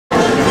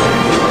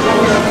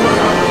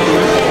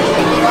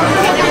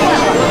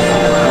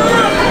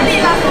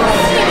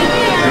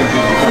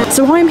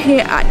So I'm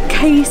here at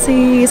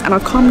Casey's and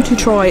I've come to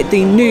try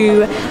the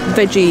new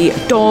Veggie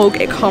Dog.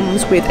 It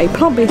comes with a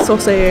plant-based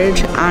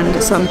sausage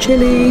and some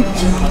chilli.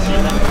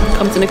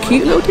 Comes in a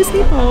cute little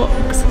Disney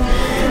box.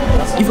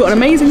 You've got an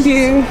amazing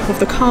view of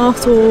the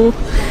castle.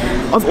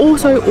 I've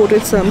also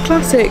ordered some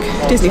classic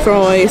Disney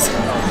fries.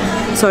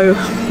 So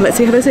let's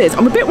see how this is.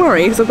 I'm a bit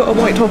worried because I've got a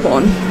white top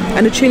on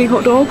and a chili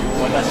hot dog.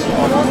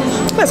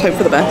 Let's hope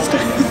for the best.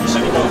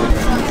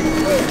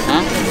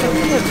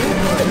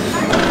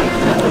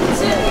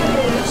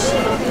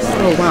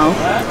 Oh wow.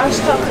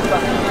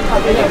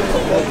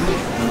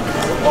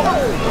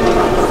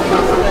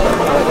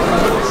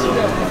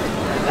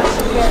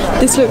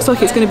 This looks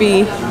like it's going to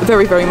be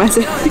very, very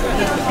messy.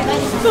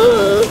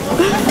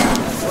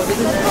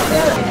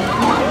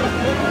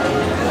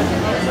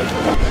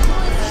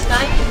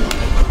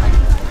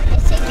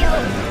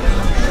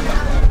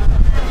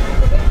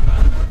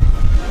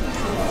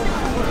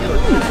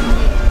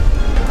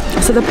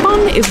 So the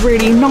bun is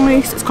really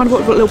nice. It's kind of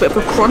got a little bit of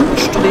a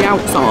crunch to the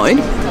outside.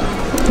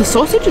 The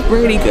sausage is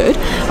really good.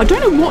 I don't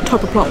know what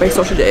type of plant-based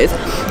sausage it is.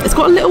 It's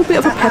got a little bit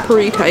of a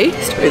peppery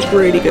taste, but it's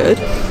really good.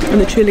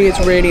 And the chili is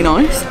really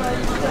nice.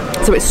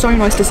 So it's so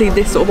nice to see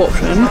this sort of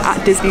option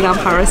at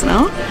Disneyland Paris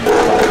now.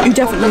 You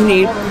definitely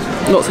need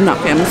lots of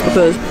napkins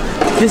because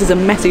this is a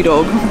messy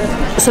dog.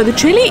 So the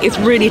chili is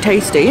really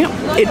tasty.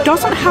 It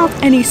doesn't have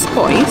any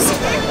spice.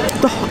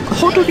 The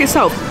hot dog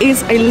itself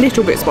is a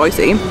little bit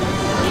spicy.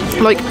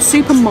 Like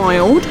super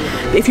mild.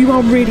 If you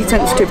are really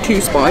sensitive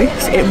to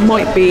spice, it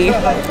might be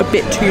a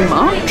bit too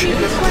much,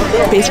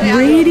 but it's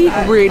really,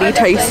 really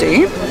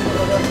tasty.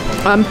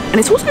 And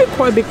it's also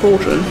quite a big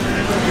portion,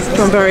 which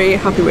I'm very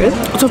happy with.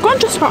 So I've gone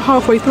just about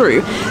halfway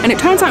through, and it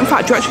turns out in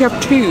fact you actually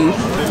have 2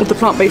 of the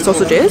plant-based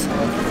sausages.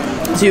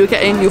 So you're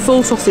getting your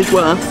full sausage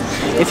worth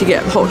if you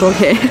get the hot dog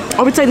here.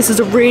 I would say this is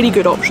a really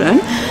good option.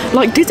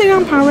 Like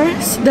Disneyland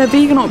Paris, their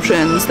vegan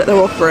options that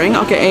they're offering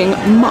are getting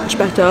much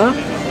better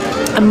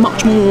and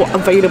much more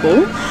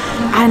available,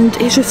 and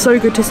it's just so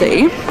good to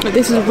see.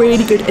 This is a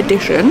really good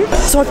addition.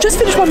 So I've just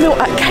finished my meal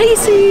at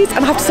Casey's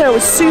and I have to say I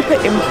was super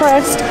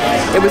impressed.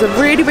 It was a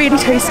really, really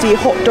tasty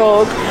hot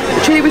dog.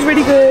 The chili was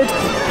really good.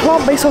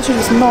 Plant-based sausage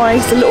was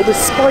nice, a little bit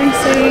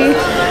spicy.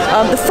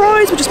 The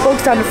fries were just bog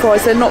standard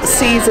fries. They're not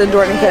seasoned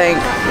or anything.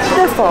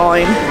 They're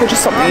fine. They're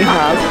just something you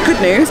have.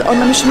 Good news, I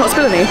managed to not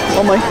spill any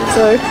on my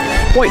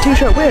white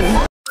t-shirt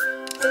win.